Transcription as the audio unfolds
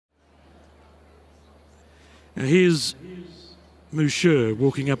Now here's Moucher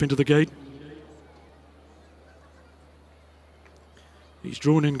walking up into the gate. He's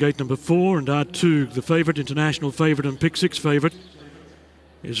drawn in gate number 4, and Ajeeb, the favourite, international favourite and pick 6 favourite,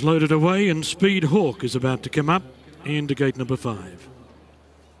 is loaded away, and Speed Hawk is about to come up into gate number 5.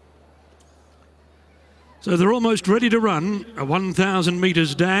 So they're almost ready to run a 1,000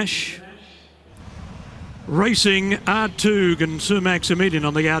 metres dash. Racing Ajeeb and Sir Maximilian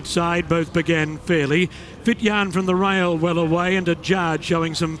on the outside both began fairly. Fityaan from the rail well away, and Ajeeb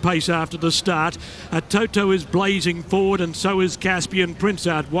showing some pace after the start. Hototo is blazing forward, and so is Caspian Prince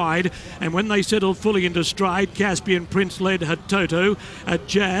out wide. And when they settle fully into stride, Caspian Prince led Hototo,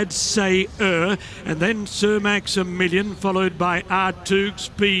 Ajeeb, Say and then Sir Maximilian, followed by Ajeeb,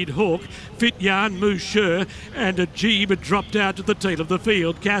 Speed Hawk, Fityaan, Moucher, and Ajeeb had dropped out to the tail of the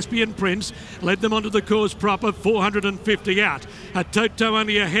field. Caspian Prince led them onto the course proper, 450 out. Hototo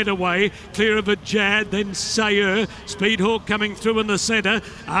only a head away, clear of Ajeeb, then Sayer. Speed Hawk coming through in the centre.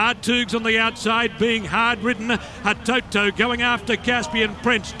 Ajeeb's on the outside, being hard ridden. Hototo going after Caspian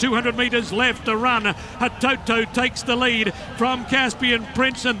Prince. 200 metres left to run. Hototo takes the lead from Caspian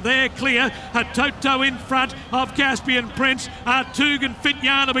Prince, and they're clear. Hototo in front of Caspian Prince. Ajeeb and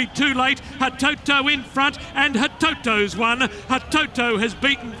Fityaan will be too late. Hototo in front, and Hototo's won. Hototo has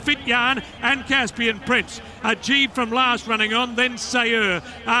beaten Fityaan and Caspian Prince. Ajeeb from last running on, then Sayer.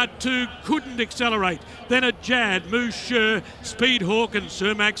 Ajeeb couldn't accelerate. Then Ajeeb, Moucher, Speed Hawk, and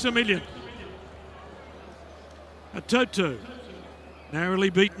Sir Maximilian. Hototo, narrowly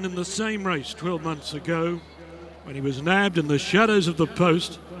beaten in the same race 12 months ago when he was nabbed in the shadows of the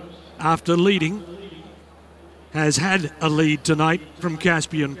post after leading, has had a lead tonight from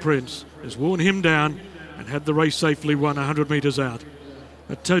Caspian Prince, has worn him down and had the race safely won 100 metres out.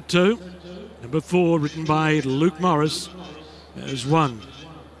 Hototo, number 4, written by Luke Morris, has won.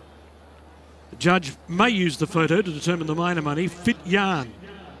 The judge may use the photo to determine the minor money. Fityaan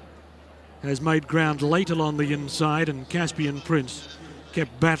has made ground late along the inside, and Caspian Prince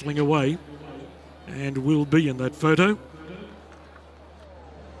kept battling away and will be in that photo.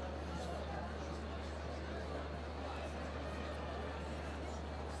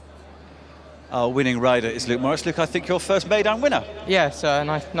 Our winning rider is Luke Morris. Luke, I think your first Meydan winner. Yeah, it's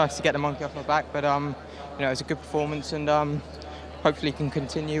nice to get the monkey off my back, but you know, it was a good performance, and hopefully can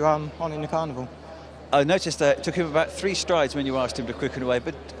continue on in the carnival. I noticed that it took him about 3 strides when you asked him to quicken away,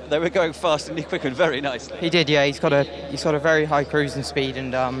 but they were going fast and he quickened very nicely. He did, yeah. He's got a very high cruising speed,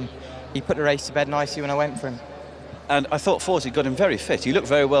 and he put the race to bed nicely when I went for him. And I thought Forsey got him very fit. He looked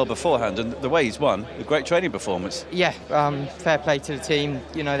very well beforehand, and the way he's won, a great training performance. Yeah, fair play to the team.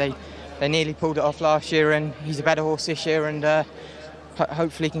 You know, they nearly pulled it off last year, and he's a better horse this year, and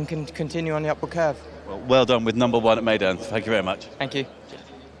hopefully can continue on the upward curve. Well done with number 1 at Meydan. Thank you very much. Thank you.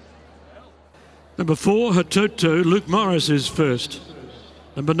 Number 4, Hototo, Luke Morris is first.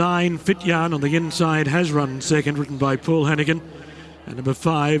 Number 9, Fityaan on the inside has run second, written by Paul Hannigan. And number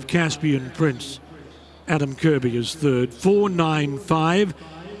 5, Caspian Prince, Adam Kirby is third. 4-9-5.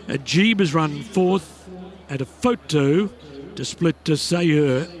 Ajeeb has run fourth, and a photo to split to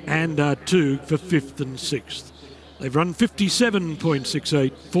Sayer and Ajeeb for 5th and 6th. They've run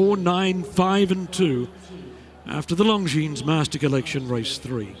 57.68, 4-9-5 and 2 after the Longines Master Collection Race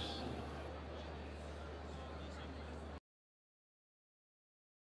 3.